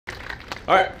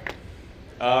All right.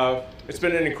 It's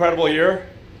been an incredible year.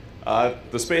 The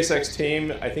SpaceX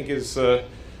team, I think, is the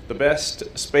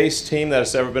best space team that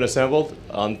has ever been assembled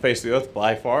on the face of the Earth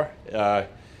by far.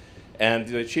 And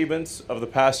the achievements of the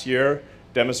past year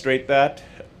demonstrate that.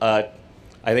 I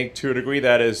think to a degree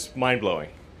that is mind-blowing.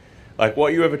 Like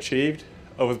what you have achieved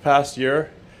over the past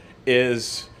year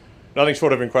is nothing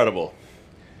short of incredible.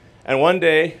 And one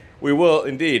day we will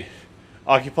indeed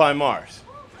occupy Mars.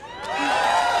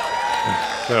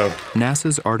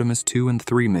 NASA's Artemis 2 and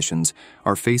 3 missions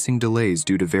are facing delays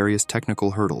due to various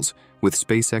technical hurdles, with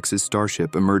SpaceX's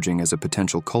Starship emerging as a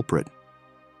potential culprit.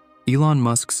 Elon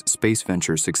Musk's space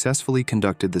venture successfully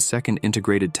conducted the second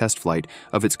integrated test flight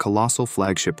of its colossal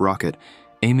flagship rocket,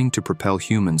 aiming to propel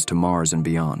humans to Mars and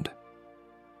beyond.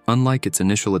 Unlike its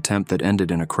initial attempt that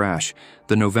ended in a crash,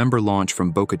 the November launch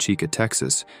from Boca Chica,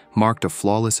 Texas, marked a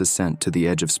flawless ascent to the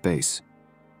edge of space.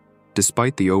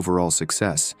 Despite the overall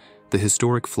success, the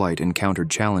historic flight encountered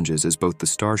challenges as both the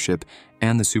Starship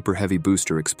and the Super Heavy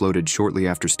booster exploded shortly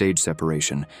after stage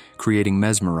separation, creating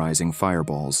mesmerizing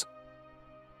fireballs.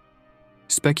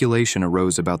 Speculation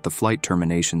arose about the flight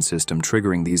termination system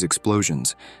triggering these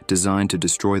explosions, designed to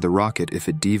destroy the rocket if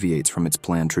it deviates from its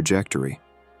planned trajectory.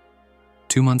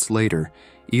 2 months later,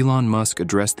 Elon Musk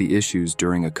addressed the issues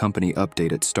during a company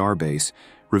update at Starbase,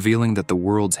 revealing that the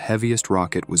world's heaviest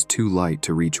rocket was too light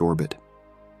to reach orbit.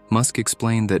 Musk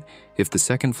explained that if the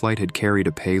second flight had carried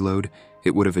a payload,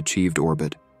 it would have achieved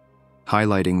orbit,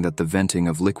 highlighting that the venting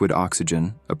of liquid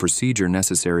oxygen, a procedure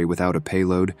necessary without a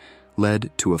payload, led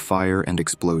to a fire and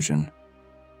explosion.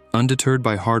 Undeterred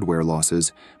by hardware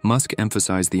losses, Musk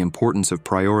emphasized the importance of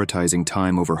prioritizing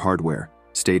time over hardware,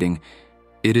 stating,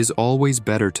 "It is always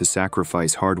better to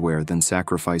sacrifice hardware than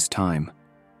sacrifice time.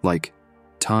 Like,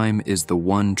 time is the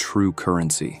one true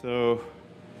currency." So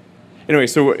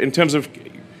in terms of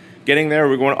getting there,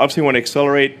 we obviously want to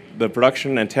accelerate the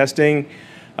production and testing,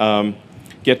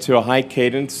 get to a high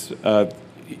cadence.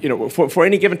 For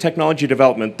any given technology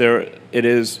development, it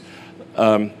is,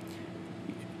 how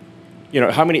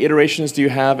many iterations do you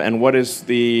have, and what is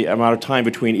the amount of time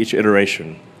between each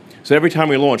iteration? So every time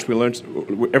we launch,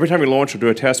 or do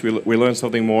a test, we learn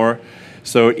something more.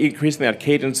 So increasing that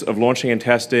cadence of launching and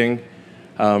testing,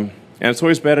 and it's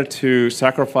always better to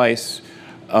sacrifice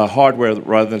hardware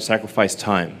rather than sacrifice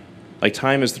time. Like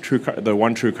time is the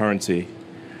one true currency.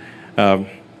 So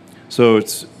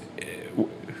it's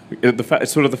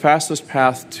sort of the fastest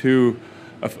path to,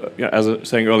 as I was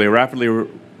saying earlier, rapidly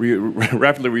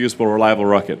reusable, reliable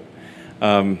rocket.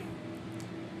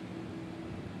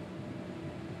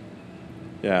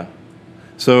 Yeah.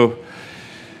 So,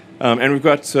 and we've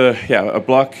got a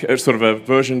block, sort of a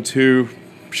version 2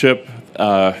 ship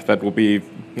that will be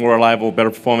more reliable,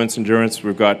 better performance, endurance.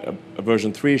 We've got a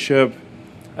version 3 ship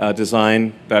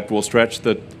design that will stretch,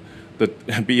 that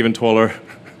be even taller,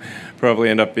 probably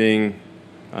end up being,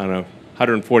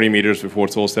 140 meters before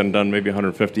it's all said and done, maybe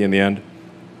 150 in the end,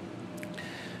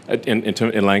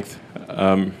 in length.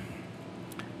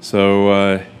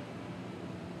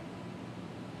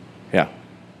 Yeah.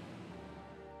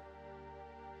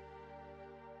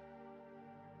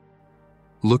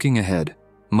 Looking ahead,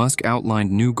 Musk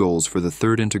outlined new goals for the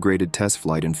third integrated test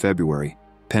flight in February,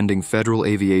 pending Federal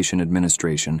Aviation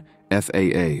Administration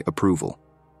 (FAA) approval.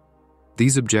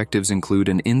 These objectives include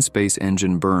an in-space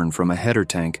engine burn from a header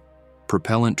tank,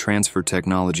 propellant transfer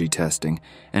technology testing,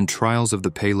 and trials of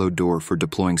the payload door for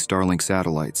deploying Starlink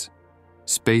satellites,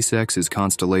 SpaceX's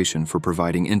constellation for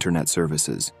providing internet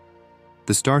services.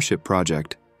 The Starship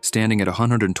project, standing at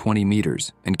 120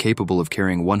 meters and capable of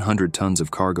carrying 100 tons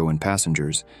of cargo and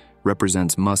passengers,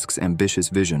 represents Musk's ambitious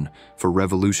vision for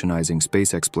revolutionizing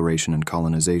space exploration and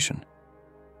colonization.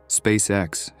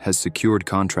 SpaceX has secured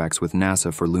contracts with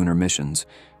NASA for lunar missions,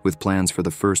 with plans for the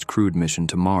first crewed mission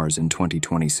to Mars in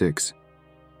 2026.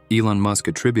 Elon Musk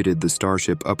attributed the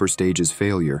Starship upper stage's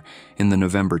failure in the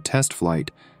November test flight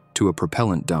to a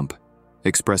propellant dump,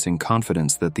 expressing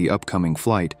confidence that the upcoming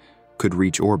flight could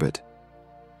reach orbit.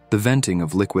 The venting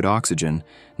of liquid oxygen,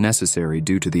 necessary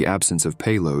due to the absence of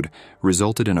payload,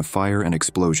 resulted in a fire and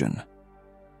explosion.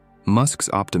 Musk's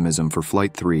optimism for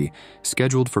Flight 3,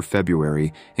 scheduled for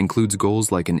February, includes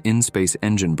goals like an in-space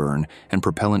engine burn and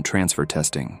propellant transfer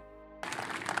testing.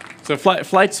 So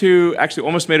Flight 2 actually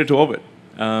almost made it to orbit.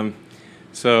 In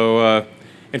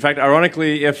fact,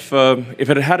 ironically, if it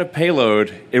had had a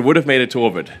payload, it would have made it to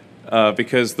orbit.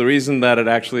 Because the reason that it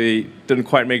actually didn't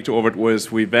quite make it to orbit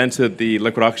was we vented the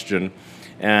liquid oxygen,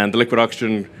 and the liquid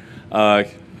oxygen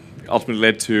ultimately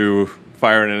led to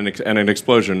fire and an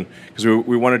explosion, because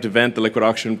we wanted to vent the liquid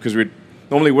oxygen because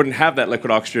normally wouldn't have that liquid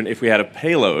oxygen if we had a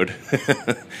payload.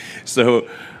 So,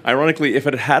 ironically, if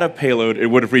it had a payload, it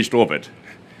would have reached orbit.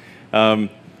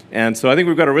 And so I think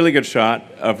we've got a really good shot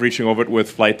of reaching orbit with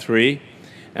Flight 3,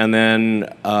 and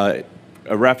then a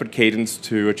rapid cadence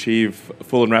to achieve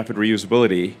full and rapid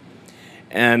reusability.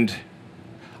 And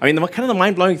I mean, kind of the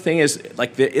mind-blowing thing is,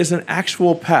 like, there is an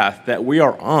actual path that we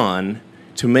are on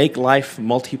to make life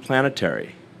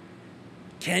multiplanetary.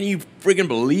 Can you friggin'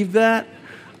 believe that?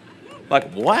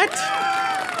 Like, what?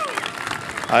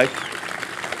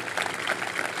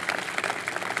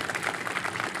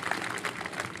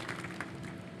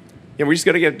 Yeah, we just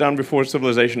got to get it done before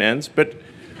civilization ends. But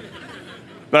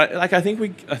like, I think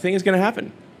it's going to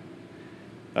happen.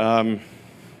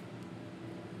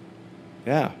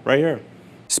 Yeah, right here.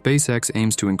 SpaceX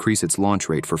aims to increase its launch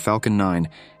rate for Falcon 9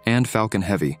 and Falcon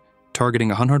Heavy, targeting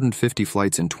 150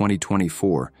 flights in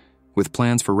 2024, with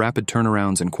plans for rapid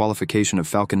turnarounds and qualification of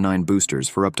Falcon 9 boosters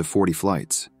for up to 40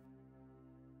 flights.